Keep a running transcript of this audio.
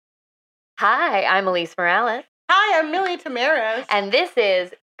Hi, I'm Elise Morales. Hi, I'm Millie Tamaris. And this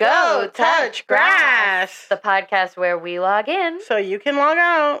is Go Touch Grass, the podcast where we log in so you can log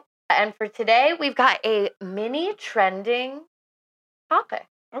out. And for today, we've got a mini trending topic.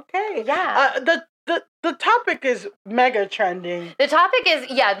 Okay. Yeah. The topic is mega trending. The topic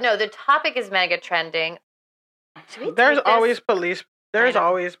is mega trending. There's always police. There's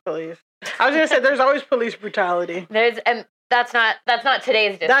always police. I was going to say there's always police brutality. That's not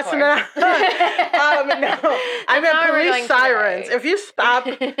today's discourse. That's not. No. I meant police sirens. Today. If you stop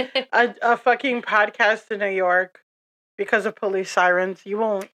a fucking podcast in New York because of police sirens, you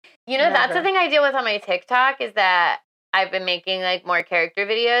won't. You know, that's the thing I deal with on my TikTok is that I've been making like more character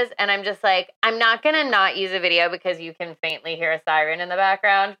videos, and I'm just like, I'm not gonna not use a video because you can faintly hear a siren in the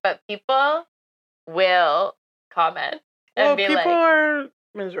background, but people will comment and be like, people are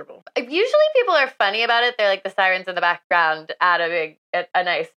miserable. Usually people are funny about it. They're like, the sirens in the background add a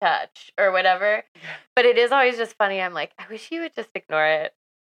nice touch or whatever. But it is always just funny. I'm like, I wish you would just ignore it.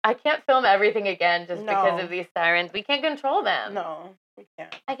 I can't film everything again just because of these sirens. We can't control them. No, we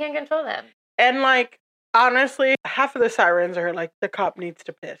can't. I can't control them. And like, honestly, half of the sirens are like, the cop needs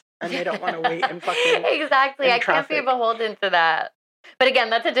to piss and they don't want to wait and fucking Exactly. I can't be beholden to that. But again,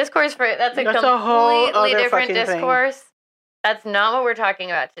 that's a discourse that's a completely different discourse. Thing. That's not what we're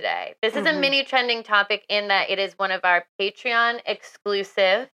talking about today. This is a mini trending topic in that it is one of our Patreon an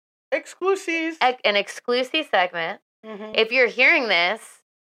exclusive segment. Mm-hmm. If you're hearing this,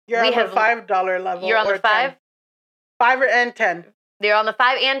 you're on the $5 level. You're on the $5 and $10. You're on the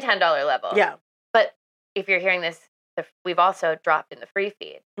 $5 and $10 level. Yeah. But if you're hearing this, we've also dropped in the free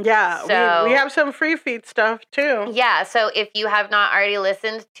feed. Yeah, so, we have some free feed stuff too. Yeah, so if you have not already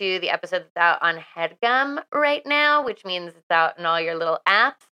listened to the episode that's out on HeadGum right now, which means it's out in all your little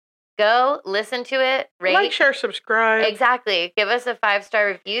apps, go listen to it, rate. Like, share, subscribe. Exactly. Give us a 5-star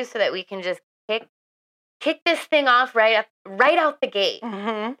review so that we can just kick this thing off right out the gate.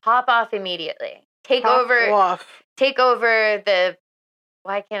 Mm-hmm. Pop off immediately. Take over the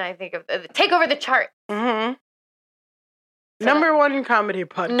chart. Mm-hmm. So Number one comedy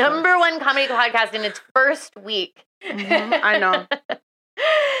podcast in its first week. Mm-hmm, I know.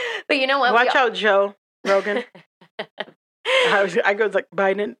 But you know what? Watch out, Joe Rogan. I go like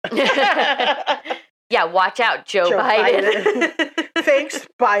Biden. Yeah, watch out, Joe Biden. Thanks,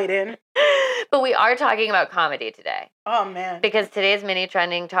 Biden. But we are talking about comedy today. Oh, man. Because today's mini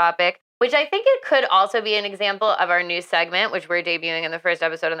trending topic, which I think it could also be an example of our new segment, which we're debuting in the first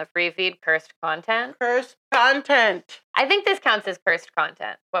episode on the free feed, Cursed Content. Cursed Content. I think this counts as cursed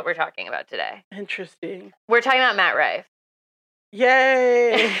content, what we're talking about today. Interesting. We're talking about Matt Rife.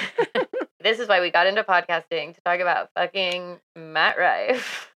 Yay! This is why we got into podcasting, to talk about fucking Matt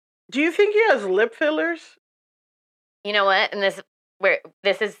Rife. Do you think he has lip fillers? You know what? And this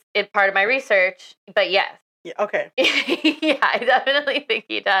is part of my research, but yes. Yeah, okay. Yeah, I definitely think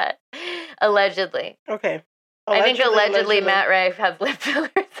he does. Allegedly. Okay. I think allegedly Matt Rife has lip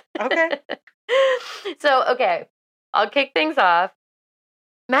fillers. Okay. So, okay. I'll kick things off.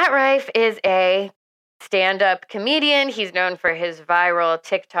 Matt Rife is a stand-up comedian. He's known for his viral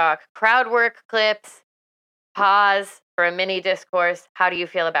TikTok crowd work clips. Pause for a mini discourse. How do you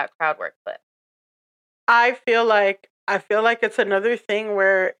feel about crowd work clips? I feel like it's another thing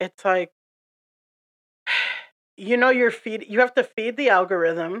where it's like, you know, you have to feed the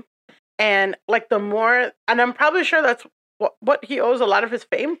algorithm, and like the more, and I'm probably sure that's what he owes a lot of his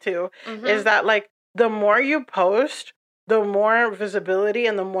fame to, is that like the more you post, the more visibility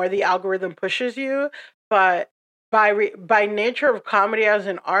and the more the algorithm pushes you. But by nature of comedy as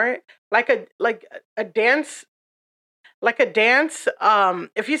an art, like a dance,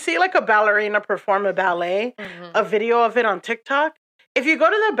 if you see like a ballerina perform a ballet, a video of it on TikTok, if you go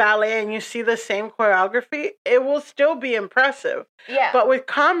to the ballet and you see the same choreography, it will still be impressive. Yeah. But with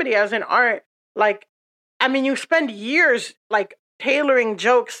comedy as an art, like, I mean, you spend years like tailoring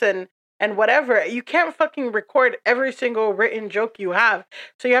jokes and whatever. You can't fucking record every single written joke you have.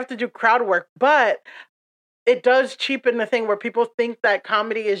 So you have to do crowd work. But it does cheapen the thing where people think that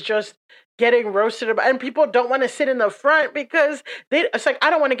comedy is just getting roasted about, and people don't want to sit in the front because it's like,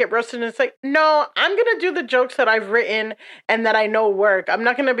 I don't want to get roasted. And it's like, no, I'm going to do the jokes that I've written and that I know work. I'm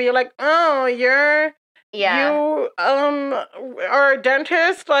not going to be like, oh, you are a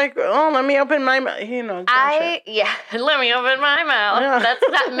dentist. Like, oh, let me open my mouth. You know, let me open my mouth. Yeah. That's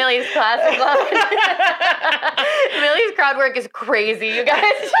not Millie's classic line. Millie's crowd work is crazy, you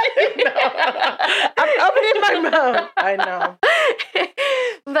guys. I'm opening my mouth. I know.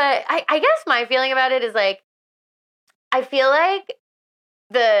 But I guess my feeling about it is like, I feel like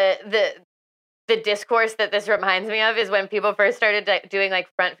the the discourse that this reminds me of is when people first started doing like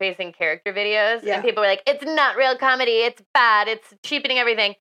front-facing character videos, and people were like, "It's not real comedy. It's bad. It's cheapening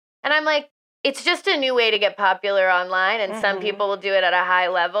everything." And I'm like, it's just a new way to get popular online, and some people will do it at a high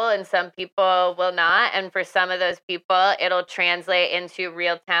level, and some people will not. And for some of those people, it'll translate into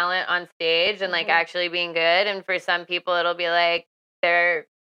real talent on stage and like actually being good. And for some people, it'll be like they're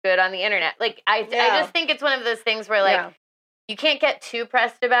good on the internet. Like I just think it's one of those things where like you can't get too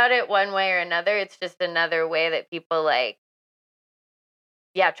pressed about it one way or another. It's just another way that people like,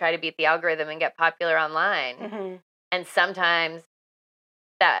 try to beat the algorithm and get popular online. And sometimes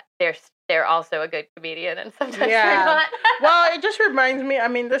that they're also a good comedian, and sometimes they're not. Well, it just reminds me. I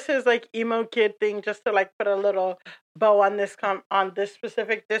mean, this is like emo kid thing, just to like put a little bow on this on this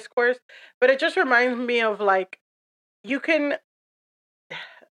specific discourse. But it just reminds me of like you can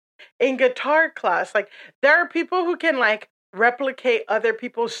in guitar class, like there are people who can like replicate other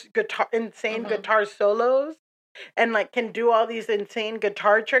people's insane guitar solos, and like can do all these insane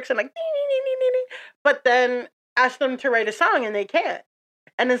guitar tricks and like, but then ask them to write a song and they can't.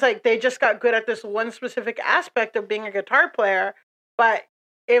 And it's like they just got good at this one specific aspect of being a guitar player. But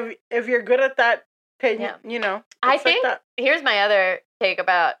if you're good at that, you know. I think here's my other take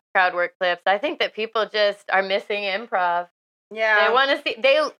about crowd work clips. I think that people just are missing improv. Yeah. They want to see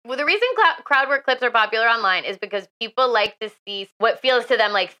the reason crowd work clips are popular online is because people like to see what feels to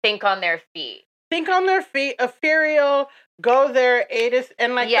them like think on their feet. Think on their feet, ethereal, go there,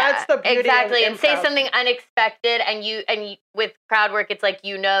 and like that's the beauty exactly, of and say something unexpected, and you with crowd work, it's like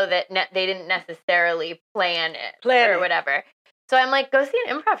that they didn't necessarily plan it or whatever. So I'm like, go see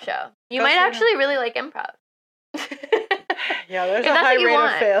an improv show. You might actually really like improv. Yeah, there's a high rate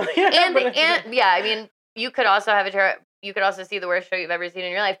of failure. and I mean, you could also you could also see the worst show you've ever seen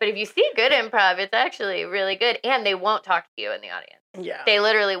in your life. But if you see good improv, it's actually really good, and they won't talk to you in the audience. Yeah, they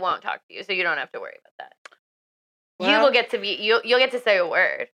literally won't talk to you, so you don't have to worry about that. Well, you will get to you'll get to say a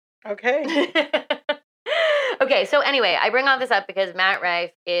word. Okay. Okay. So anyway, I bring all this up because Matt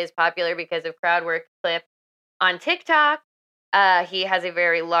Rife is popular because of crowd work clips on TikTok. He has a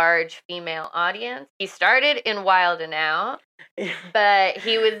very large female audience. He started in Wild 'N Out, but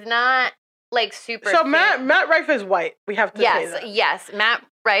he was not like super. So Matt Rife is white. We have to say that. Yes, Matt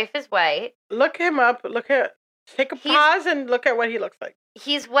Rife is white. Look him up. Take a pause and look at what he looks like.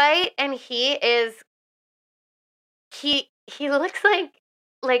 He's white, and he looks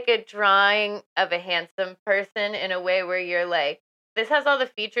like a drawing of a handsome person in a way where you're like, this has all the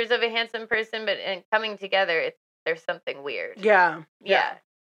features of a handsome person, but in coming together, there's something weird. Yeah.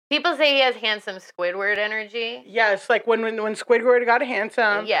 People say he has handsome Squidward energy. Yes, like when Squidward got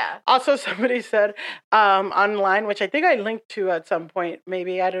handsome. Yeah. Also, somebody said online, which I think I linked to at some point,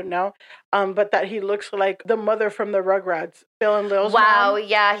 maybe, I don't know, but that he looks like the mother from the Rugrats, Phil and Lil's mom.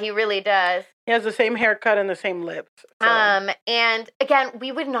 Yeah, he really does. He has the same haircut and the same lips. So. And again,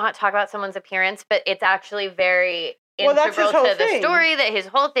 we would not talk about someone's appearance, but it's actually very integral to the story that his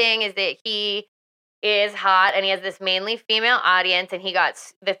whole thing is that he is hot and he has this mainly female audience, and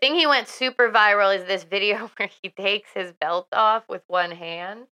the thing he went super viral is this video where he takes his belt off with one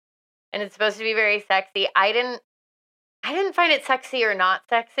hand, and it's supposed to be very sexy. I didn't find it sexy or not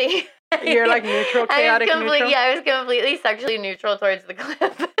sexy. You're like neutral, chaotic neutral? Yeah, I was completely sexually neutral towards the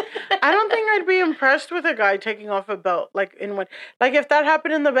clip. I don't think I'd be impressed with a guy taking off a belt like if that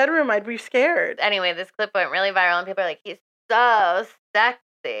happened in the bedroom, I'd be scared. Anyway, this clip went really viral, and people are like, he's so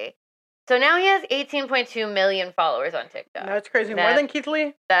sexy. So now he has 18.2 million followers on TikTok. That's crazy. More than Keith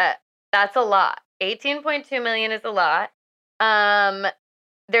Lee? That's a lot. 18.2 million is a lot.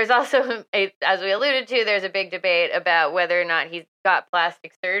 There's also, as we alluded to, there's a big debate about whether or not he's got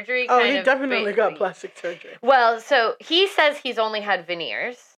plastic surgery. Oh, he definitely got plastic surgery. Well, so he says he's only had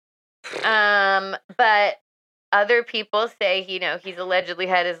veneers. But other people say, he's allegedly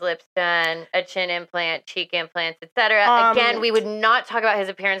had his lips done, a chin implant, cheek implants, etc. Again, we would not talk about his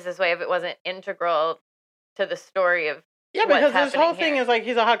appearance this way if it wasn't integral to the story of because this whole thing is like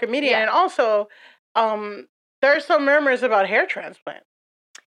he's a hot comedian. And also, there's some murmurs about hair transplant.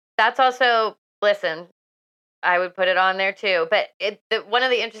 That's also, listen, I would put it on there too. But one of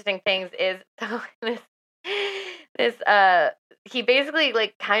the interesting things is he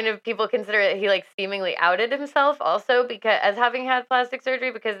basically kind of people consider that he seemingly outed himself also because as having had plastic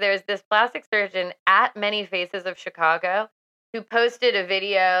surgery, because there's this plastic surgeon at Many Faces of Chicago who posted a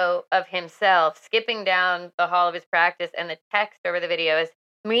video of himself skipping down the hall of his practice, and the text over the video is,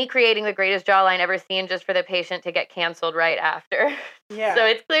 "Me creating the greatest jawline ever seen just for the patient to get canceled right after." Yeah. So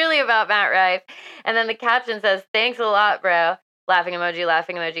it's clearly about Matt Rife. And then the caption says, "Thanks a lot, bro." Laughing emoji,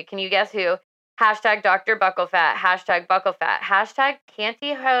 laughing emoji. Can you guess who? Hashtag Dr. Bucklefat. Hashtag Bucklefat. Hashtag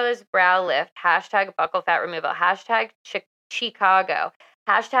Pantyhose Brow Lift. Hashtag Bucklefat Removal. Hashtag Chicago.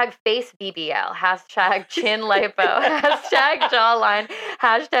 Hashtag Face BBL. Hashtag Chin Lipo. Hashtag Jawline.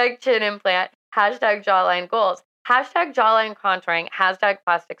 Hashtag Chin Implant. Hashtag Jawline Goals. Hashtag Jawline Contouring. Hashtag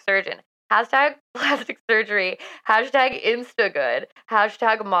Plastic Surgeon. Hashtag Plastic Surgery. Hashtag Instagood.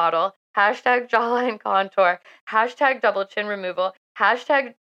 Hashtag Model. Hashtag Jawline Contour. Hashtag Double Chin Removal.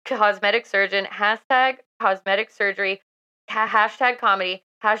 Hashtag Cosmetic Surgeon. Hashtag Cosmetic Surgery. Hashtag Comedy.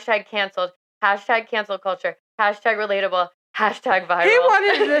 Hashtag Canceled. Hashtag Cancel Culture. Hashtag Relatable. Hashtag Viral. He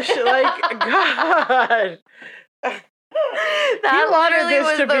wanted this, like, God. That literally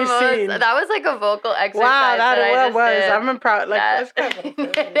was the most. That was like a vocal exercise. Wow, that was. Did. I'm proud. Like, that's kind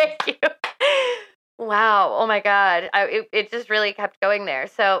of Thank you. Wow. Oh my God. It just really kept going there.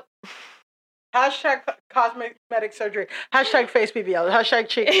 So. Hashtag cosmetic surgery. Hashtag face BBL. Hashtag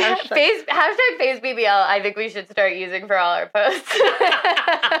cheek. Hashtag face BBL. I think we should start using for all our posts.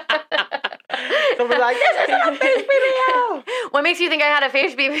 So we're like, this is not face BBL. What makes you think I had a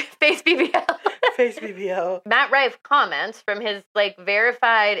face BBL? Face BBL. Matt Rife comments from his like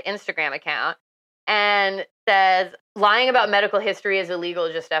verified Instagram account and says, lying about medical history is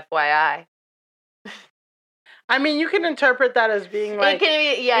illegal, just FYI. I mean, you can interpret that as being like, it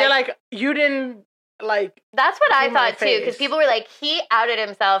can be, yeah. You're like, you didn't, like. That's what I thought too, because people were like, he outed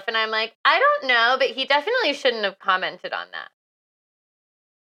himself. And I'm like, I don't know, but he definitely shouldn't have commented on that.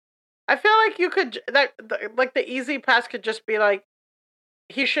 I feel like you could, like, the easy pass could just be like,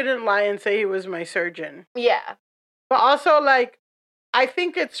 he shouldn't lie and say he was my surgeon. Yeah. But also, like, I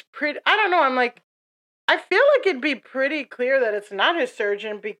think it's pretty, I don't know, I'm like, I feel like it'd be pretty clear that it's not his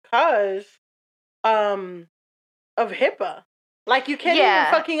surgeon because, of HIPAA. Like, you can't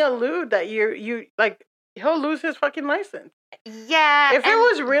even fucking allude that you like, he'll lose his fucking license. Yeah. If it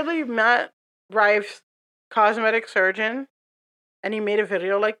was really Matt Rife's cosmetic surgeon and he made a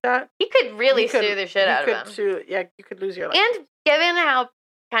video like that, he could really sue the shit out of him. Yeah, you could lose your license. And given how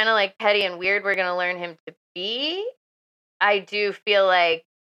kind of like petty and weird we're going to learn him to be, I do feel like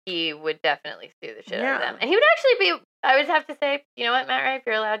he would definitely sue the shit out of them. And he would actually be, I would have to say, you know what, Matt Rife,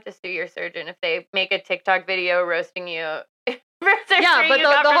 you're allowed to sue your surgeon if they make a TikTok video roasting you. Yeah, but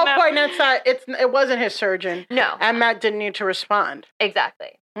the whole point is that it wasn't his surgeon. No. And Matt didn't need to respond. Exactly.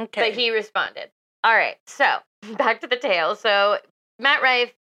 Okay. But he responded. All right, so back to the tale. So Matt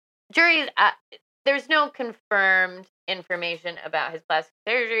Rife, jury's, there's no confirmed information about his plastic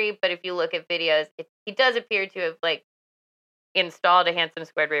surgery, but if you look at videos, he does appear to have like installed a handsome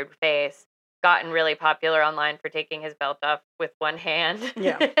squared rib face, gotten really popular online for taking his belt off with one hand.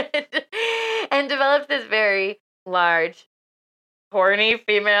 Yeah. And developed this very large, horny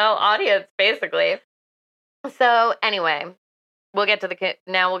female audience, basically. So anyway, we'll get to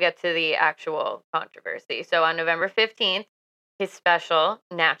the actual controversy. So on November 15th, his special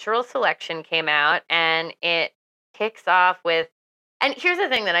Natural Selection came out, and it kicks off with, and here's the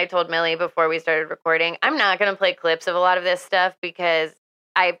thing that I told Millie before we started recording. I'm not going to play clips of a lot of this stuff because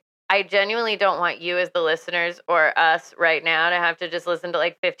I genuinely don't want you as the listeners or us right now to have to just listen to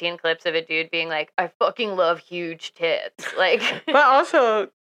like 15 clips of a dude being like, I fucking love huge tits. Like, but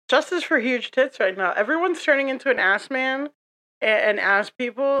also justice for huge tits right now. Everyone's turning into an ass man and ass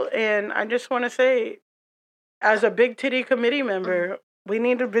people. And I just want to say, as a big titty committee member, we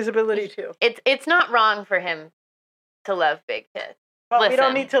need visibility too. It's not wrong for him to love big tits. But we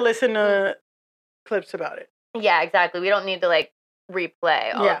don't need to listen to clips about it. Yeah, exactly. We don't need to like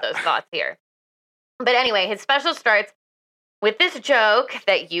replay all of those thoughts here. But anyway, his special starts with this joke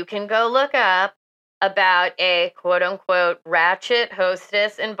that you can go look up about a quote-unquote ratchet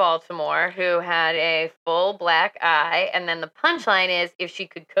hostess in Baltimore who had a full black eye, and then the punchline is, if she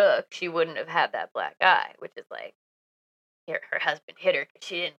could cook, she wouldn't have had that black eye, which is like, her husband hit her because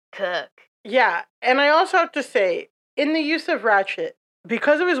she didn't cook. Yeah, and I also have to say, in the use of ratchet,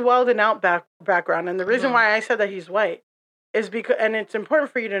 because of his welded out background, and the reason why I said that he's white, is because, and it's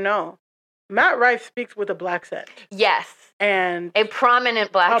important for you to know, Matt Rife speaks with a black accent. Yes. And a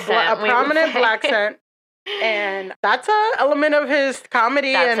prominent black accent. A prominent black accent. And that's an element of his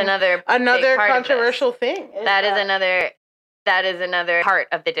comedy. That's and another controversial thing. That is another part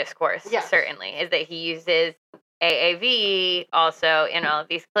of the discourse, certainly, is that he uses AAV also in all of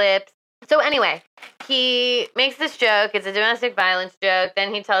these clips. So anyway, he makes this joke. It's a domestic violence joke.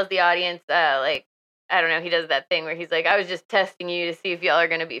 Then he tells the audience, like, I don't know, he does that thing where he's like, I was just testing you to see if y'all are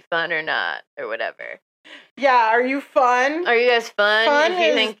going to be fun or not, or whatever. Yeah, are you fun? Are you guys fun? Fun if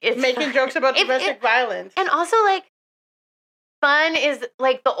you think it's making jokes about domestic violence. And also, like, fun is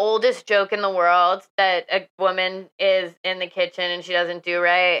like the oldest joke in the world that a woman is in the kitchen and she doesn't do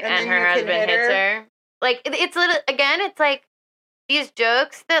right and her husband hits her. Like, it's again, it's like these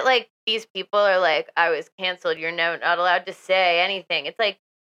jokes that like these people are like, I was canceled. You're not allowed to say anything. It's like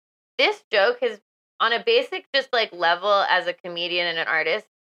this joke is on a basic just like level as a comedian and an artist.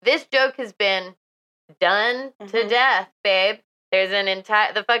 This joke has been done to death, babe. There's an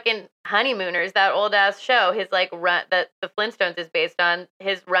entire the fucking Honeymooners, that old ass show. His like run that the Flintstones is based on.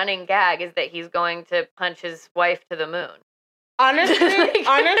 His running gag is that he's going to punch his wife to the moon. Honestly,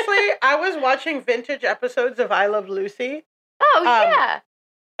 I was watching vintage episodes of I Love Lucy. Oh yeah,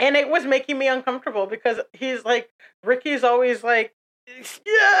 and it was making me uncomfortable because he's like Ricky's always like,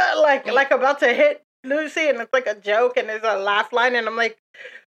 yeah, like about to hit Lucy, and it's like a joke, and there's a laugh line, and I'm like,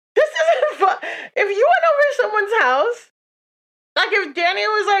 this isn't fun. If you went over to someone's house. Like if Danny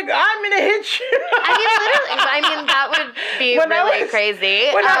was like, I'm gonna hit you. I mean, that would be really crazy.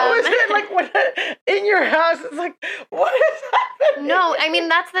 When I was in your house, it's like, what is happening? No, I mean,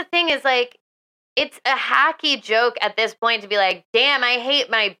 that's the thing is like, it's a hacky joke at this point to be like, damn, I hate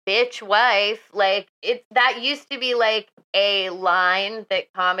my bitch wife. Like, that used to be like a line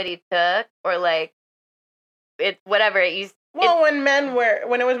that comedy took, or like, whatever it used. Well, when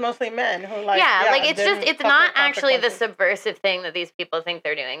it was mostly men who like, like it's not actually the subversive thing that these people think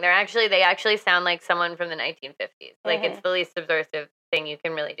they're doing. They actually sound like someone from the 1950s. Like it's the least subversive thing you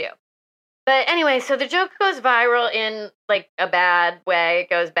can really do. But anyway, so the joke goes viral in like a bad way. It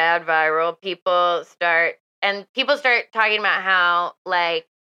goes bad viral. People start talking about how like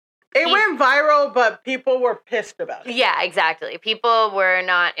it went viral, but people were pissed about it. Yeah, exactly. People were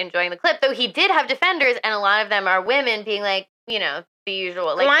not enjoying the clip, though he did have defenders, and a lot of them are women being like, you know, the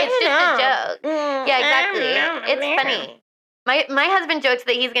usual. Like, it's just a joke. Yeah, exactly. It's funny. My husband jokes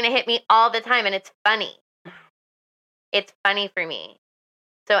that he's going to hit me all the time, and it's funny. It's funny for me.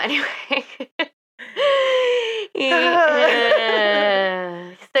 So anyway.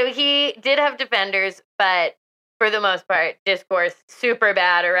 So he did have defenders, but for the most part, discourse super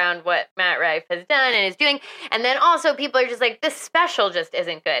bad around what Matt Rife has done and is doing. And then also people are just like, this special just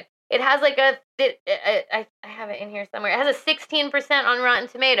isn't good. It has like I have it in here somewhere. It has a 16% on Rotten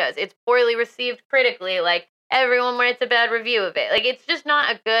Tomatoes. It's poorly received critically. Like everyone writes a bad review of it. Like it's just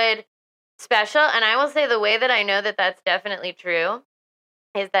not a good special. And I will say the way that I know that that's definitely true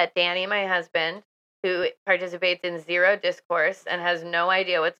is that Danny, my husband, who participates in zero discourse and has no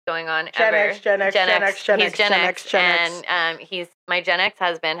idea what's going on ever. He's Gen X. And he's my Gen X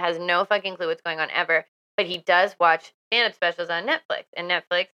husband, has no fucking clue what's going on ever. But he does watch stand-up specials on Netflix. And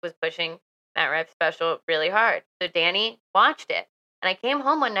Netflix was pushing Matt Rife's special really hard. So Danny watched it. And I came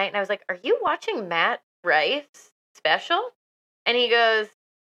home one night and I was like, are you watching Matt Rife's special? And he goes,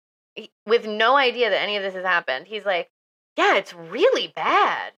 with no idea that any of this has happened, he's like, yeah, it's really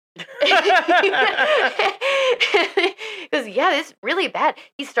bad. Because yeah, this is really bad.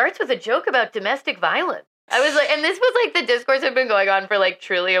 He starts with a joke about domestic violence. I was like, and this was like the discourse had been going on for like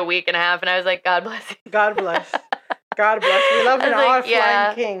truly a week and a half, and I was like, God bless you. God bless. God bless. We love an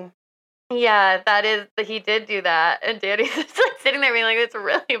offline king. Yeah, that is. He did do that, and Danny's just like sitting there being like, "It's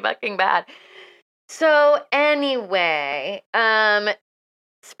really fucking bad." So anyway,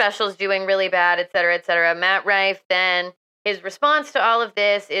 specials doing really bad, et cetera, et cetera. Matt Rife then. His response to all of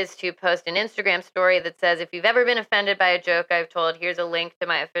this is to post an Instagram story that says, if you've ever been offended by a joke I've told, here's a link to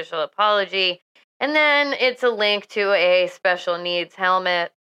my official apology. And then it's a link to a special needs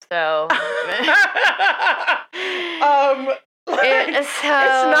helmet. So, it's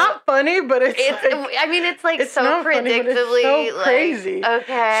not funny, but it's like, I mean, it's like it's so predictably funny, it's so crazy. Like,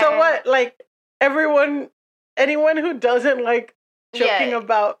 okay. So what, like anyone who doesn't like joking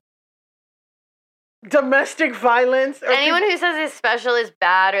about domestic violence. Or anyone who says his special is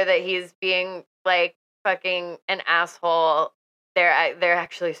bad or that he's being like fucking an asshole, they're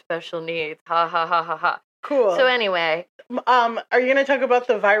actually special needs. Ha ha ha ha ha. Cool. So anyway, are you gonna talk about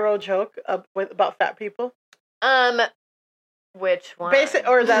the viral joke about fat people? Which one? Basic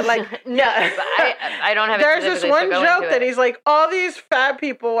or that like no, I don't have. There's this one joke that he's like, all these fat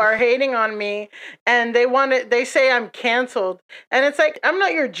people are hating on me, and they say I'm canceled, and it's like I'm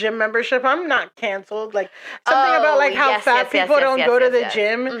not your gym membership. I'm not canceled. Like something about like how fat people don't go to the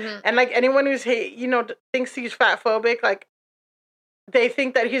gym, and like anyone who's thinks he's fat phobic, like they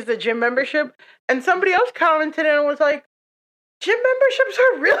think that he's the gym membership. And somebody else commented and was like, gym memberships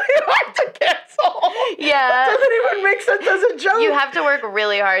are really hard to cancel. Yeah. That doesn't even make sense as a joke. You have to work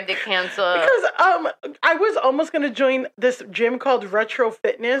really hard to cancel. Because I was almost going to join this gym called Retro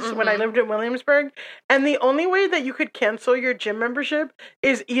Fitness when I lived in Williamsburg. And the only way that you could cancel your gym membership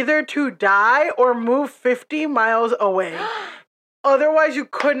is either to die or move 50 miles away. Otherwise, you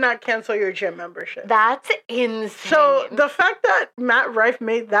could not cancel your gym membership. That's insane. So the fact that Matt Rife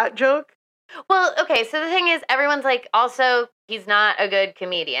made that joke. Well, okay, so the thing is, everyone's like, also, he's not a good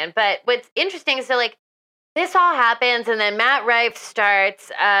comedian. But what's interesting is, so, like, this all happens, and then Matt Rife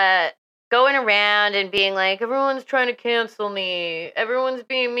starts going around and being like, everyone's trying to cancel me. Everyone's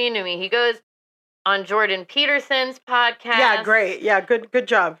being mean to me. He goes on Jordan Peterson's podcast. Yeah, great. Yeah, good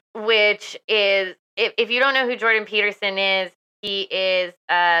job. Which is, if you don't know who Jordan Peterson is, he is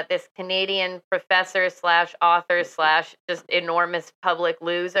this Canadian professor / author / just enormous public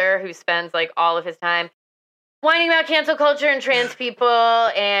loser who spends like all of his time whining about cancel culture and trans people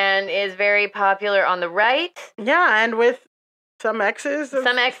and is very popular on the right. Yeah, and with some exes of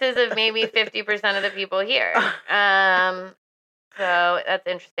maybe 50% of the people here. So that's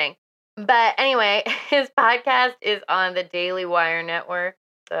interesting. But anyway, his podcast is on the Daily Wire network.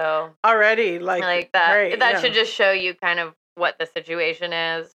 So already, like that. Great, that should just show you kind of what the situation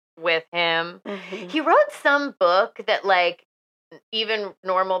is with him. Mm-hmm. He wrote some book that like even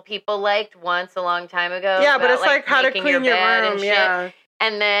normal people liked once a long time ago. Yeah, but it's like how to clean your room. And yeah. Shit.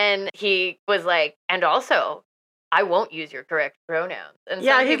 And then he was like, and also, I won't use your correct pronouns. And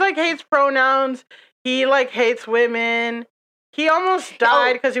yeah, he like hates pronouns. He like hates women. He almost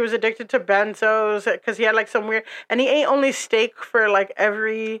died because he was addicted to benzos because he had like some weird, and he ate only steak for like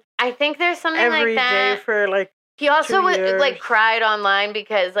I think there's something every like that. day for like. He also 2 years. like cried online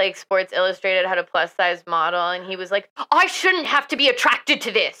because like Sports Illustrated had a plus size model, and he was like, I shouldn't have to be attracted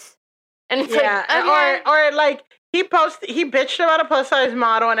to this. And it's like, okay. or like he bitched about a plus size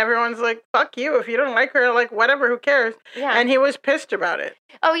model, and everyone's like, fuck you if you don't like her, like whatever, who cares? Yeah. And he was pissed about it.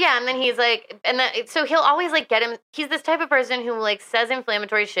 Oh yeah, and then he's like, so he'll always like get him. He's this type of person who like says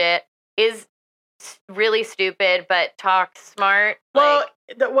inflammatory shit, is really stupid but talks smart. Well,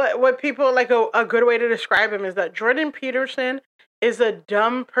 what people like a good way to describe him is that Jordan Peterson is a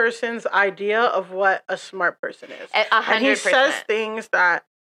dumb person's idea of what a smart person is. 100%. And he says things that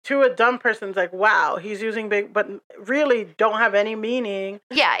to a dumb person's like, wow, he's using big, but really don't have any meaning.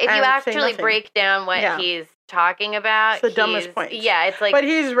 Yeah, if you actually break down what he's talking about, it's the dumbest point. Yeah, it's like, but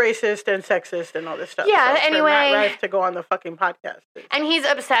he's racist and sexist and all this stuff. Yeah, so anyway, Matt Rife to go on the fucking podcast, and he's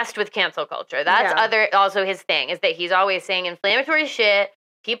obsessed with cancel culture. That's also his thing is that he's always saying inflammatory shit.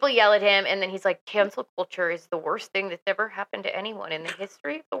 People yell at him, and then he's like, cancel culture is the worst thing that's ever happened to anyone in the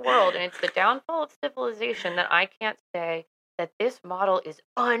history of the world, and it's the downfall of civilization that I can't say that this model is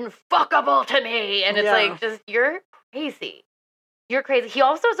unfuckable to me. And it's like, just, you're crazy. You're crazy. He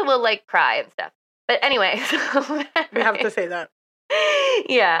also will like cry and stuff. But anyway. We have to say that.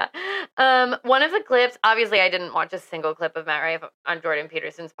 Yeah. One of the clips, obviously I didn't watch a single clip of Matt Rife on Jordan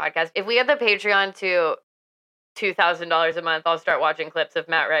Peterson's podcast. If we get the Patreon to $2,000 a month, I'll start watching clips of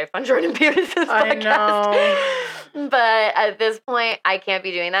Matt Rife on Jordan Peterson's podcast. I know. But at this point, I can't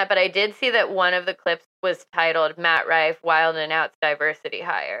be doing that. But I did see that one of the clips was titled Matt Rife Wild and Out's Diversity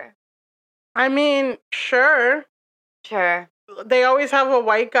Hire. I mean, sure. Sure. They always have a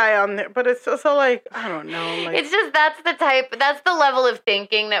white guy on there, but it's also like, I don't know. Like, it's just, that's the level of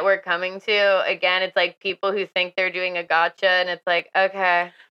thinking that we're coming to. Again, it's like people who think they're doing a gotcha, and it's like,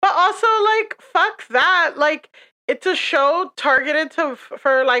 okay. But also, like, fuck that. Like, it's a show targeted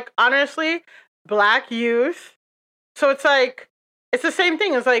for like, honestly, Black youth. So it's like, it's the same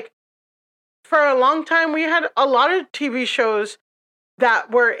thing. It's like, for a long time, we had a lot of TV shows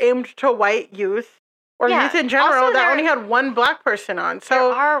that were aimed to white youth. Or youth in general also, that only had one Black person on. So there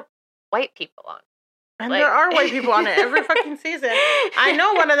are white people on. And there are white people on it every fucking season. I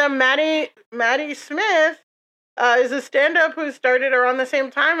know one of them, Maddie Smith, is a stand-up who started around the same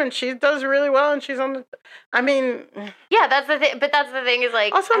time, and she does really well, and she's on the... I mean... Yeah, that's the thing, but that's the thing is,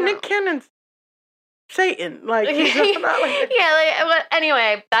 like... Also, Nick Cannon's Satan. Like, he's not like... Yeah, well,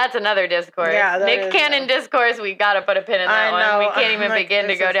 anyway, that's another discourse. Yeah, Nick Cannon discourse, we gotta put a pin in that one. We can't even begin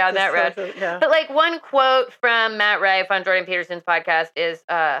to go down that road. Yeah. But, like, one quote from Matt Rife on Jordan Peterson's podcast is,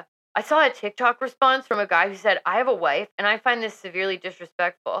 I saw a TikTok response from a guy who said, I have a wife, and I find this severely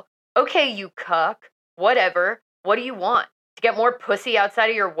disrespectful. Okay, you cuck. Whatever. What do you want? To get more pussy outside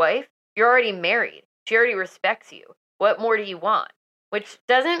of your wife? You're already married. She already respects you. What more do you want? Which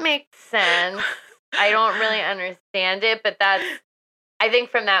doesn't make sense. I don't really understand it, but I think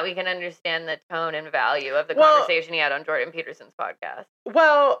from that we can understand the tone and value of the conversation he had on Jordan Peterson's podcast.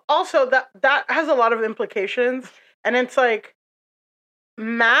 Well, also that has a lot of implications, and it's like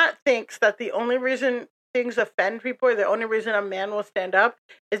Matt thinks that the only reason things offend people, or the only reason a man will stand up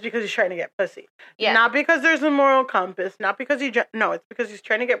is because he's trying to get pussy. Yeah. Not because there's a moral compass, not because it's because he's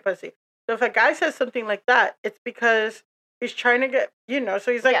trying to get pussy. So if a guy says something like that, it's because he's trying to get,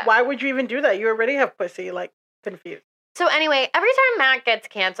 so he's like, why would you even do that? You already have pussy, like, confused. So anyway, every time Matt gets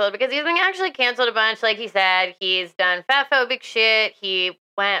canceled, because he's been actually canceled a bunch, like he said, he's done fatphobic shit. He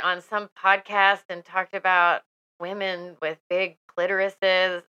went on some podcast and talked about women with big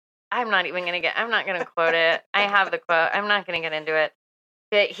clitorises. I'm not going to quote it. I have the quote. I'm not going to get into it.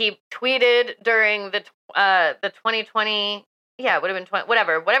 But he tweeted during the 2020, yeah, it would have been 20,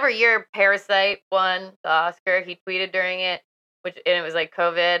 whatever year Parasite won the Oscar. He tweeted during it, and it was like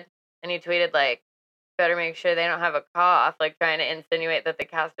COVID, and he tweeted like, better make sure they don't have a cough, like trying to insinuate that the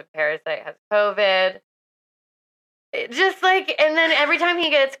cast of Parasite has COVID. Just like, and then every time he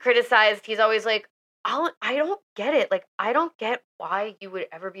gets criticized, he's always like, I don't get it. Like, I don't get why you would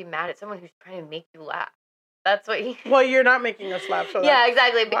ever be mad at someone who's trying to make you laugh. That's what he... Well, you're not making us laugh, so yeah,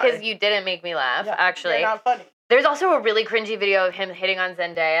 exactly, because you didn't make me laugh, actually. You're not funny. There's also a really cringy video of him hitting on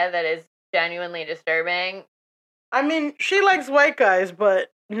Zendaya that is genuinely disturbing. I mean, she likes white guys,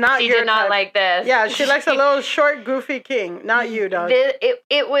 but not she your did not type. like this. Yeah, she likes a little short, goofy king. Not you, dog.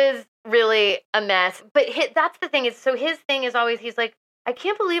 It was really a mess. But that's the thing, is so his thing is always, he's like, I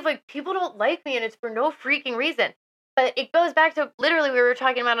can't believe like people don't like me and it's for no freaking reason. But it goes back to literally we were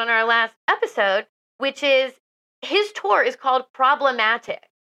talking about on our last episode, which is his tour is called Problematic.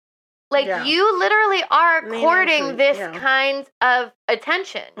 Like, you literally are courting this kind of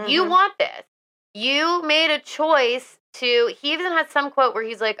attention. Mm-hmm. You want this. You made a choice to... He even has some quote where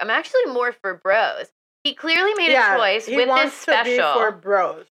he's like, I'm actually more for bros. He clearly made a choice with this special. He wants to be for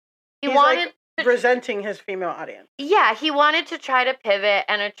bros. He's wanted like presenting his female audience. Yeah, he wanted to try to pivot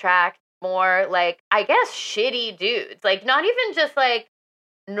and attract more, like, I guess, shitty dudes. Like, not even just, like,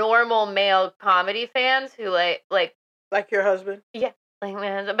 normal male comedy fans who, like your husband? Yeah. Like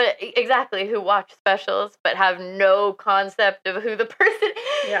my husband, but exactly, who watch specials but have no concept of who the person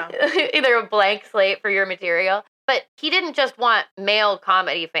is. Yeah. Either a blank slate for your material. But he didn't just want male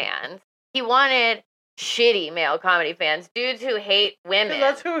comedy fans. He wanted shitty male comedy fans. Dudes who hate women.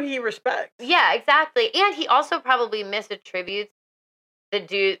 That's who he respects. Yeah, exactly. And he also probably misattributes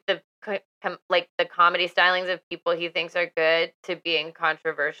the comedy stylings of people he thinks are good to being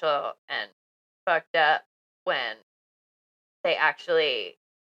controversial and fucked up when they actually,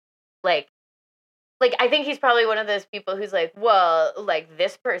 like, I think he's probably one of those people who's like, well, like,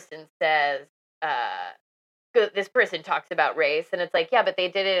 this person says, this person talks about race, and it's like, yeah, but they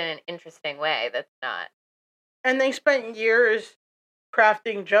did it in an interesting way. That's not. And they spent years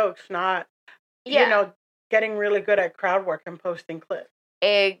crafting jokes, not, getting really good at crowd work and posting clips.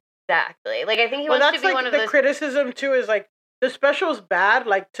 Exactly. Like, I think he wants to be one of those. The criticism, too, is, like, the special's bad.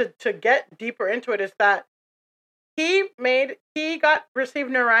 Like, to get deeper into it is that he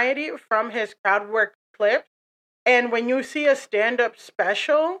received notoriety from his crowd work clips. And when you see a stand-up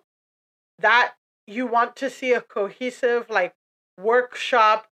special, that you want to see a cohesive, like,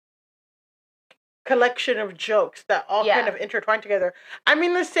 workshop collection of jokes that all kind of intertwine together. I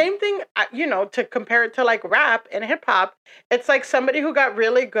mean, the same thing, to compare it to, like, rap and hip-hop, it's like somebody who got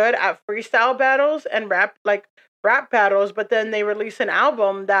really good at freestyle battles and rap battles, but then they release an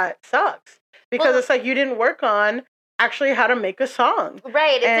album that sucks. Because it's like you didn't work on actually how to make a song.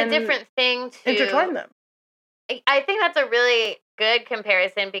 Right. It's a different thing to intertwine them. I think that's a really good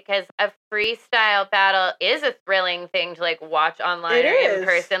comparison because a freestyle battle is a thrilling thing to, like, watch online or in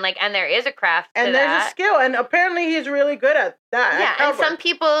person. Like, and there is a craft to that. And there's a skill. And apparently he's really good at that. Yeah. And some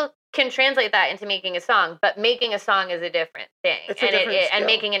people can translate that into making a song, but making a song is a different thing. It's a different skill. And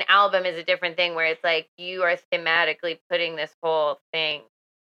making an album is a different thing where it's like you are thematically putting this whole thing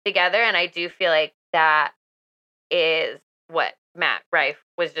together. And I do feel like that is what Matt Rife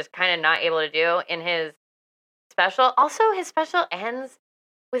was just kind of not able to do in his special. Also, his special ends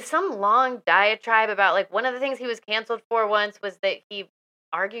with some long diatribe about, like, one of the things he was canceled for once was that he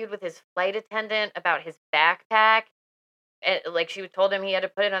argued with his flight attendant about his backpack. And, like, she told him he had to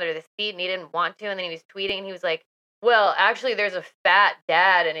put it under the seat and he didn't want to. And then he was tweeting and he was like, well, actually, there's a fat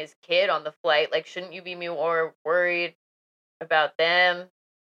dad and his kid on the flight. Like, shouldn't you be more worried about them?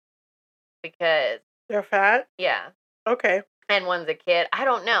 Because they're fat? Yeah. Okay. And one's a kid. I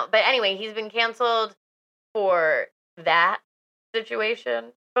don't know. But anyway, he's been canceled for that situation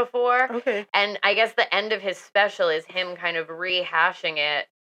before. Okay. And I guess the end of his special is him kind of rehashing it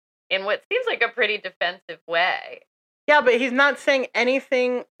in what seems like a pretty defensive way. Yeah, but he's not saying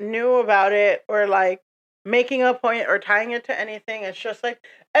anything new about it or, like, making a point or tying it to anything. It's just like,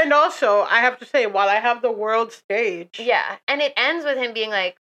 and also, I have to say, while I have the world stage. Yeah. And it ends with him being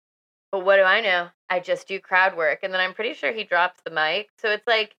like, but what do I know? I just do crowd work. And then I'm pretty sure he drops the mic. So it's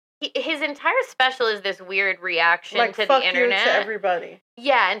like, his entire special is this weird reaction to the internet. You to everybody.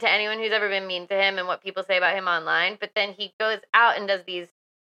 Yeah, and to anyone who's ever been mean to him and what people say about him online. But then he goes out and does these,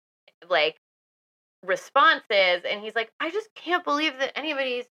 like, responses, and he's like, I just can't believe that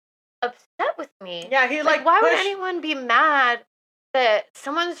anybody's upset with me. Yeah, he like why would pushed- anyone be mad that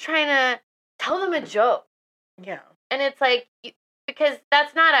someone's trying to tell them a joke? Yeah. And it's like, because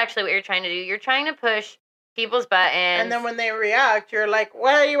that's not actually what you're trying to do. You're trying to push people's buttons. And then when they react, you're like,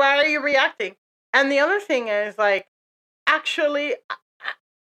 why are you reacting? And the other thing is, like, actually,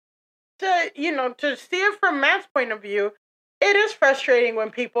 to see it from Matt's point of view, it is frustrating when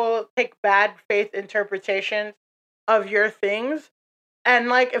people take bad faith interpretations of your things. And,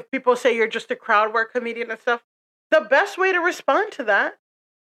 like, if people say you're just a crowd work comedian and stuff, the best way to respond to that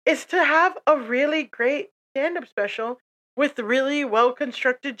is to have a really great stand-up special with really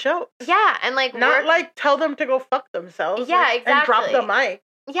well-constructed jokes. Yeah, and like not like tell them to go fuck themselves. Yeah, exactly. And drop the mic.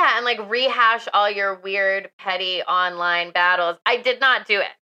 Yeah, and like rehash all your weird, petty online battles. I did not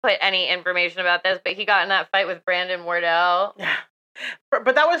put any information about this, but he got in that fight with Brandon Wardell. Yeah.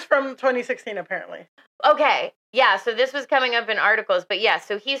 But that was from 2016, apparently. Okay. Yeah, so this was coming up in articles, but yeah,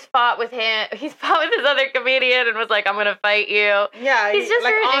 so he's fought with his other comedian and was like, I'm gonna fight you. Yeah, he's just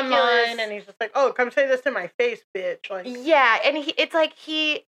like ridiculous. Online, and he's just like, oh, come say this to my face, bitch. Like, yeah, and it's like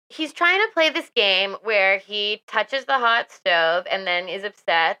he's trying to play this game where he touches the hot stove and then is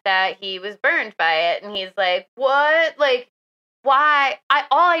upset that he was burned by it, and he's like, what? Like, why?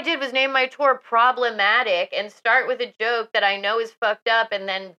 All I did was name my tour Problematic and start with a joke that I know is fucked up and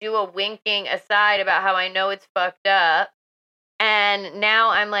then do a winking aside about how I know it's fucked up. And now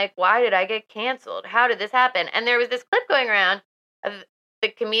I'm like, why did I get canceled? How did this happen? And there was this clip going around of the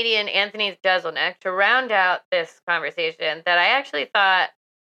comedian Anthony Jeselnik to round out this conversation that I actually thought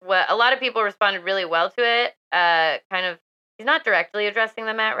a lot of people responded really well to it. He's not directly addressing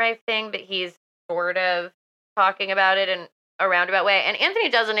the Matt Rife thing, but he's sort of talking about it in a roundabout way. And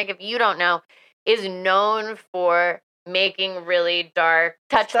Anthony Jeselnik, if you don't know, is known for making really dark,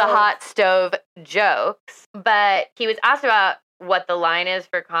 touch the hot stove jokes. But he was asked about what the line is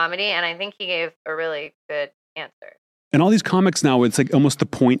for comedy, and I think he gave a really good answer. And all these comics now, it's like almost the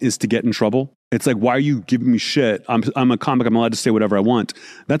point is to get in trouble. It's like, why are you giving me shit? I'm a comic. I'm allowed to say whatever I want.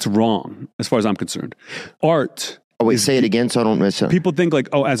 That's wrong, as far as I'm concerned. Art. Oh, wait, say it again so I don't miss it. People think like,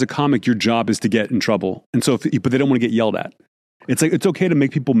 oh, as a comic, your job is to get in trouble. And so, but they don't want to get yelled at. It's like, it's okay to make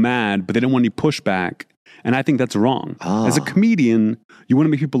people mad, but they don't want any pushback. And I think that's wrong. As a comedian, you want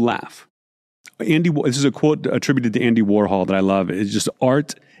to make people laugh. This is a quote attributed to Andy Warhol that I love. It's just,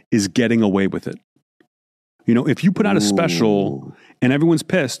 art is getting away with it. You know, if you put out a special and everyone's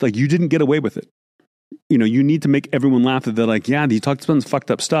pissed, like you didn't get away with it. You know, you need to make everyone laugh that they're like, yeah, you talked about some fucked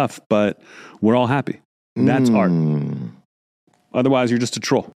up stuff, but we're all happy. That's art. Otherwise, you're just a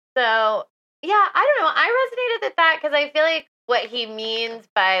troll. So, yeah, I don't know. I resonated with that because I feel like what he means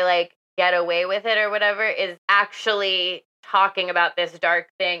by like get away with it or whatever is actually talking about this dark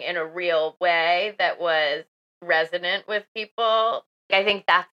thing in a real way that was resonant with people. I think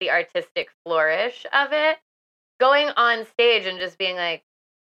that's the artistic flourish of it. Going on stage and just being like,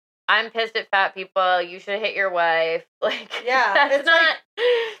 I'm pissed at fat people. You should hit your wife. Like, yeah, that's not,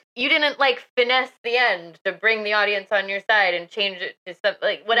 you didn't like finesse the end to bring the audience on your side and change it to something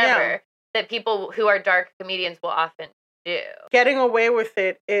like whatever that people who are dark comedians will often do. Getting away with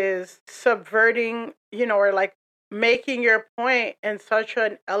it is subverting, or like making your point in such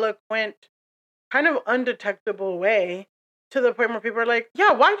an eloquent, kind of undetectable way to the point where people are like,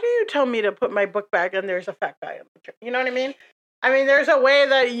 yeah, why do you tell me to put my book back and there's a fat guy in the chair? You know what I mean? I mean, there's a way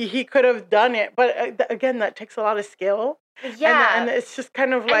that he could have done it, but again, that takes a lot of skill. Yeah. And it's just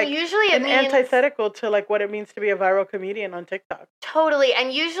kind of like usually antithetical to like what it means to be a viral comedian on TikTok. Totally.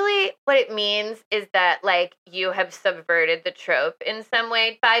 And usually what it means is that like you have subverted the trope in some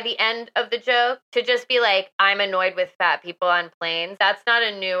way by the end of the joke to just be like, I'm annoyed with fat people on planes. That's not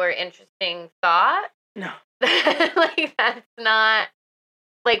a new or interesting thought. No. Like that's not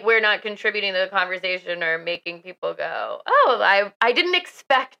like we're not contributing to the conversation or making people go, oh, I didn't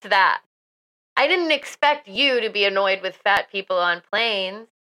expect that. I didn't expect you to be annoyed with fat people on planes.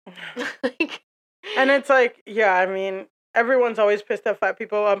 And it's like, yeah, I mean, everyone's always pissed at fat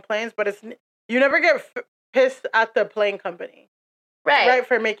people on planes, but you never get pissed at the plane company. Right,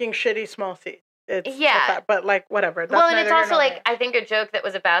 for making shitty small seats. But like, whatever. Well, and it's also like, I think a joke that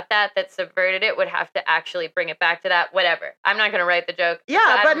was about that subverted it would have to actually bring it back to that, whatever. I'm not going to write the joke.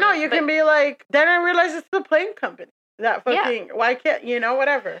 Yeah, but no, you can be like, then I realize it's the plane company. That fucking, why can't,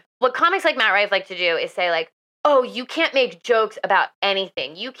 whatever. What comics like Matt Rife like to do is say like, oh, you can't make jokes about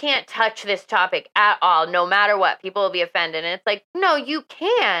anything. You can't touch this topic at all, no matter what. People will be offended. And it's like, no, you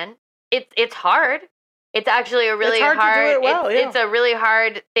can. It's hard. It's actually a really hard to do it well, it's a really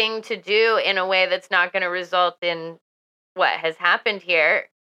hard thing to do in a way that's not going to result in what has happened here.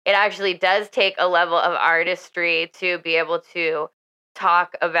 it actually does take a level of artistry to be able to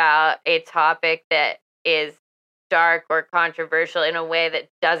talk about a topic that is dark or controversial in a way that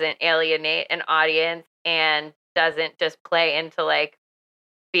doesn't alienate an audience and doesn't just play into like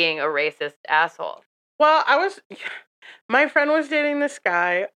being a racist asshole. Well, my friend was dating this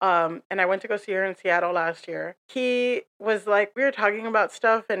guy, and I went to go see her in Seattle last year. He was like, we were talking about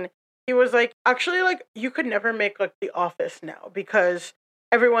stuff, and he was like, actually, like, you could never make like The Office now because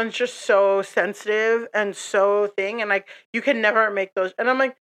everyone's just so sensitive and so thing, and like, you can never make those. And I'm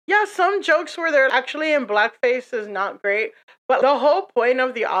like, yeah, some jokes where they're actually in blackface is not great, but the whole point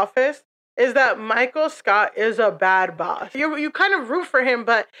of The Office is that Michael Scott is a bad boss. You kind of root for him,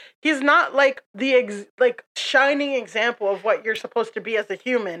 but he's not like the shining example of what you're supposed to be as a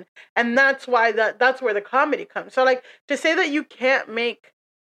human, and that's why that's where the comedy comes. So like to say that you can't make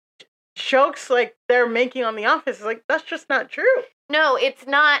jokes like they're making on The Office is like that's just not true. No, it's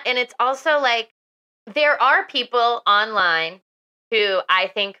not, and it's also like there are people online who I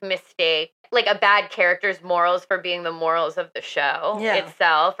think mistake like a bad character's morals for being the morals of the show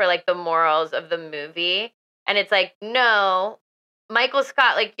itself or like the morals of the movie. And it's like, no, Michael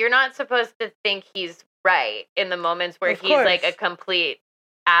Scott, like you're not supposed to think he's right in the moments where he's like a complete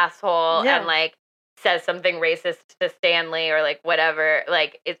asshole and like says something racist to Stanley or like whatever,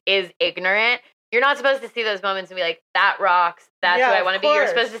 like it is ignorant. You're not supposed to see those moments and be like, that rocks. That's who I want to be. You're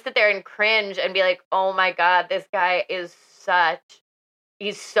supposed to sit there and cringe and be like, oh my God, this guy is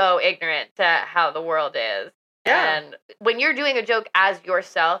he's so ignorant to how the world is. Yeah. And when you're doing a joke as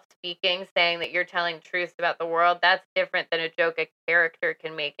yourself speaking, saying that you're telling truths about the world, that's different than a joke a character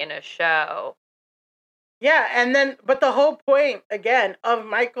can make in a show. Yeah, and then, but the whole point, again, of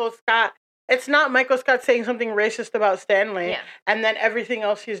Michael Scott, it's not Michael Scott saying something racist about Stanley, and then everything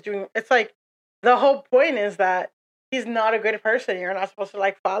else he's doing. It's like, the whole point is that he's not a good person. You're not supposed to,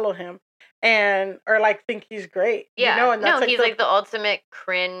 like, follow him. Or like think he's great, you know? And that's he's like the ultimate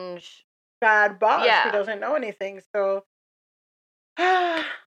cringe bad boss who doesn't know anything. So,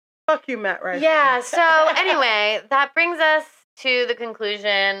 fuck you, Matt Rife. Yeah. So anyway, that brings us to the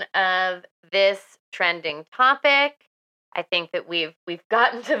conclusion of this trending topic. I think that we've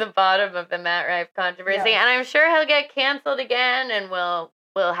gotten to the bottom of the Matt Rife controversy, and I'm sure he'll get canceled again, and we'll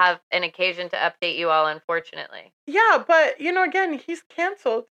have an occasion to update you all, unfortunately. Yeah, but, you know, again, he's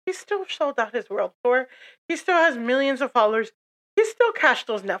canceled. He still sold out his world tour. He still has millions of followers. He still cashed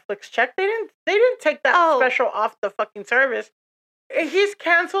those Netflix checks. They didn't take that special off the fucking service. He's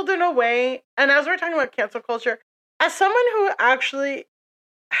canceled in a way, and as we're talking about cancel culture, as someone who actually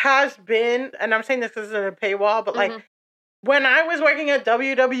has been, and I'm saying this isn't a paywall, but like, when I was working at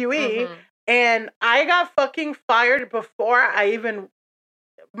WWE, and I got fucking fired before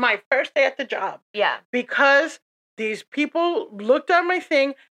my first day at the job. Yeah. Because these people looked at my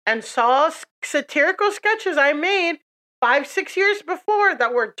thing and saw satirical sketches I made 5-6 years before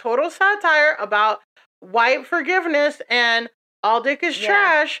that were total satire about white forgiveness and all dick is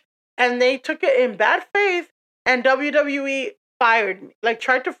trash. And they took it in bad faith, and WWE fired me, like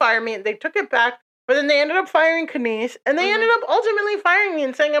tried to fire me, and they took it back. But then they ended up firing Kanice, and they ended up ultimately firing me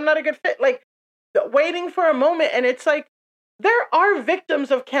and saying I'm not a good fit. Like, waiting for a moment, and it's like, there are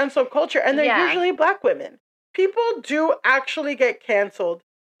victims of cancel culture, and they're usually Black women. People do actually get canceled,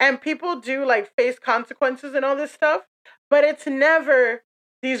 and people do, like, face consequences and all this stuff, but it's never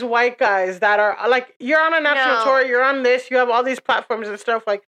these white guys that are, like, you're on a national tour, you're on this, you have all these platforms and stuff.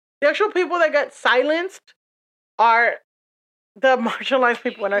 Like, the actual people that get silenced are the marginalized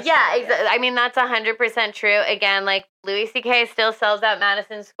people in our society. Exactly. I mean, that's 100% true. Again, like, Louis C.K. still sells out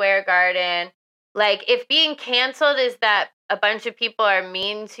Madison Square Garden. Like, if being canceled is that a bunch of people are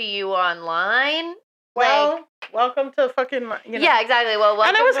mean to you online, well, like, welcome to fucking, you know. Yeah, exactly. Well,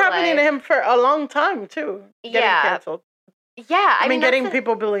 welcome. And it was happening to him for a long time, too. Getting canceled. Yeah. I mean getting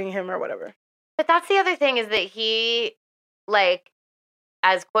people bullying him or whatever. But that's the other thing, is that he, like,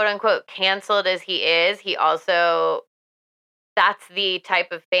 as quote-unquote canceled as he is, he also, that's the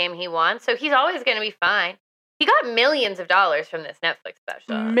type of fame he wants. So he's always going to be fine. He got millions of dollars from this Netflix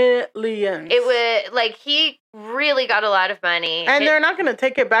special. Millions. It was, like, he really got a lot of money. And they're not going to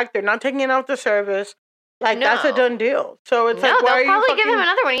take it back. They're not taking it off the service. Like, that's a done deal. So it's like, why are you they'll probably give him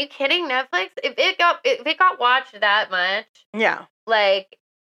another one. Are you kidding, Netflix? If it got watched that much, like,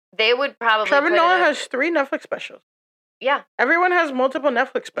 they would probably. Trevor Noah has 3 Netflix specials. Yeah. Everyone has multiple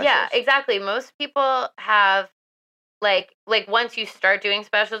Netflix specials. Yeah, exactly. Most people have, like once you start doing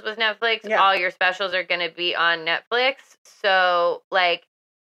specials with Netflix, all your specials are going to be on Netflix. So, like,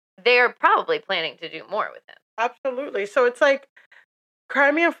 they're probably planning to do more with him. Absolutely. So it's like, cry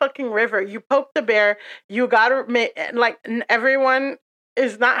me a fucking river. You poke the bear. You got to, like, everyone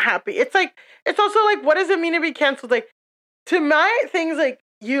is not happy. It's like, it's also like, what does it mean to be canceled? Like, to my things, like,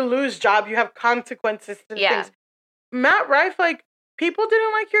 you lose job, you have consequences to things. Matt Rife, like, people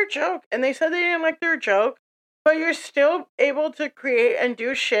didn't like your joke, and they said they didn't like their joke, but you're still able to create and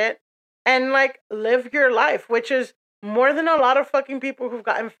do shit and, like, live your life, which is more than a lot of fucking people who've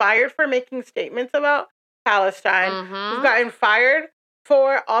gotten fired for making statements about Palestine, who've gotten fired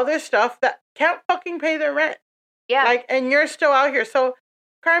for all this stuff that can't fucking pay their rent. Yeah. Like, and you're still out here. So,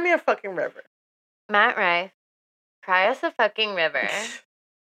 cry me a fucking river. Matt Rife, cry us a fucking river.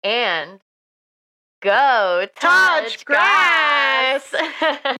 And go touch grass.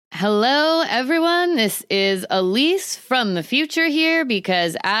 Hello, everyone. This is Elise from the future here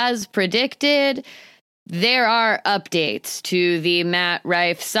because, as predicted, there are updates to the Matt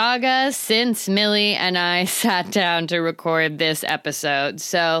Rife saga since Millie and I sat down to record this episode.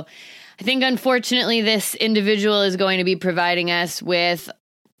 So I think, unfortunately, this individual is going to be providing us with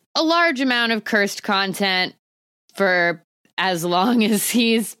a large amount of cursed content for as long as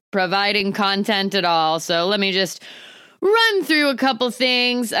he's providing content at all. So let me just run through a couple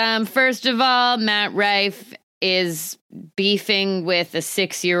things. First of all, Matt Rife is beefing with a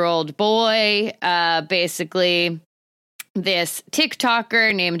 6-year-old boy. Basically, this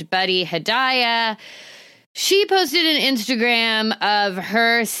TikToker named Buddy Hadaya, she posted an Instagram of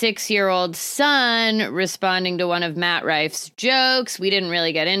her 6-year-old son responding to one of Matt Rife's jokes. We didn't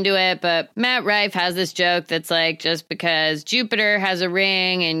really get into it, but Matt Rife has this joke that's like, just because Jupiter has a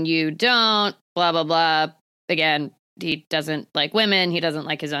ring and you don't, blah, blah, blah. Again, he doesn't like women. He doesn't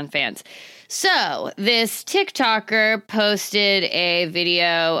like his own fans. So this TikToker posted a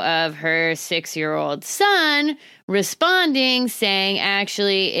video of her 6-year-old son responding, saying,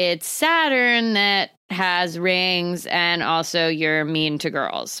 actually, it's Saturn that has rings and also you're mean to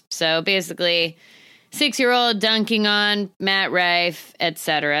girls. So basically, 6-year-old dunking on Matt Rife,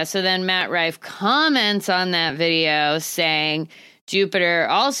 etc. So then Matt Rife comments on that video saying, Jupiter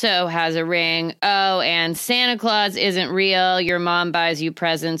also has a ring. Oh, and Santa Claus isn't real. Your mom buys you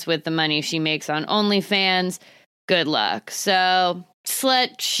presents with the money she makes on OnlyFans. Good luck. So,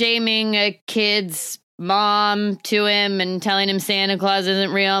 slut shaming a kid's mom to him and telling him Santa Claus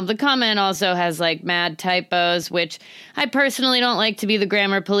isn't real. The comment also has like mad typos, which I personally don't like to be the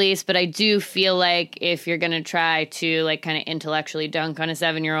grammar police, but I do feel like if you're going to try to like kind of intellectually dunk on a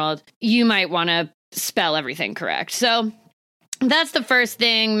 7-year-old, you might want to spell everything correct. So, that's the first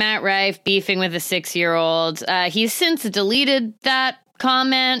thing, Matt Rife beefing with a 6-year-old. He's since deleted that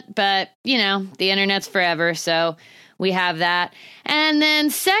comment, but, you know, the internet's forever, so we have that. And then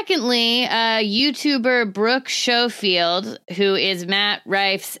secondly, YouTuber Brooke Schofield, who is Matt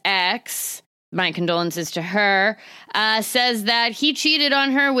Rife's ex, my condolences to her, says that he cheated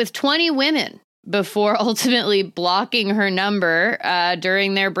on her with 20 women before ultimately blocking her number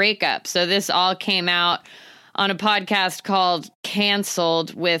during their breakup. So this all came out on a podcast called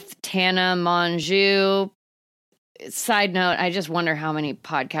Cancelled with Tana Mongeau. Side note, I just wonder how many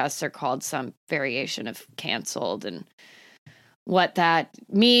podcasts are called some variation of Cancelled and what that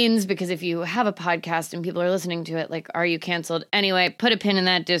means, because if you have a podcast and people are listening to it, like, are you canceled? Anyway, put a pin in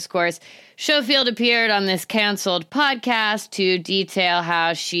that discourse. Schofield appeared on this Cancelled podcast to detail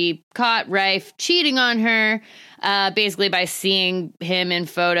how she caught Rife cheating on her, basically by seeing him in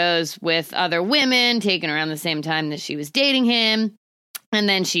photos with other women taken around the same time that she was dating him. And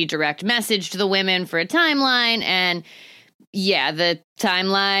then she direct messaged the women for a timeline, and yeah, the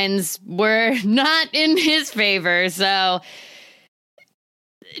timelines were not in his favor. So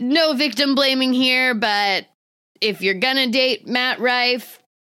no victim blaming here, but if you're gonna date Matt Rife,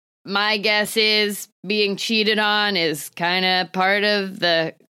 my guess is being cheated on is kind of part of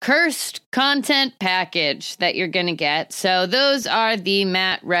the cursed content package that you're gonna get. So those are the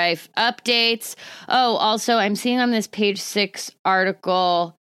Matt Rife updates. Oh, also, I'm seeing on this Page 6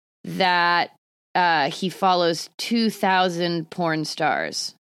 article that he follows 2,000 porn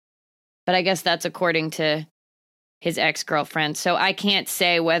stars. But I guess that's according to his ex-girlfriend. So I can't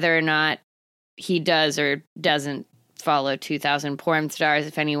say whether or not he does or doesn't follow 2,000 porn stars.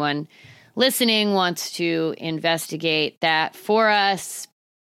 If anyone listening wants to investigate that for us,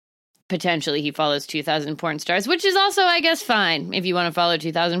 potentially he follows 2,000 porn stars, which is also, I guess, fine. If you want to follow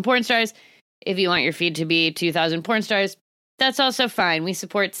 2,000 porn stars, if you want your feed to be 2,000 porn stars, that's also fine. We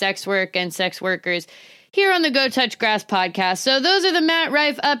support sex work and sex workers here on the Go Touch Grass podcast. So those are the Matt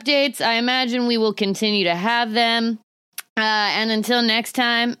Rife updates. I imagine we will continue to have them. And until next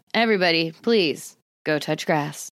time, everybody, please go touch grass.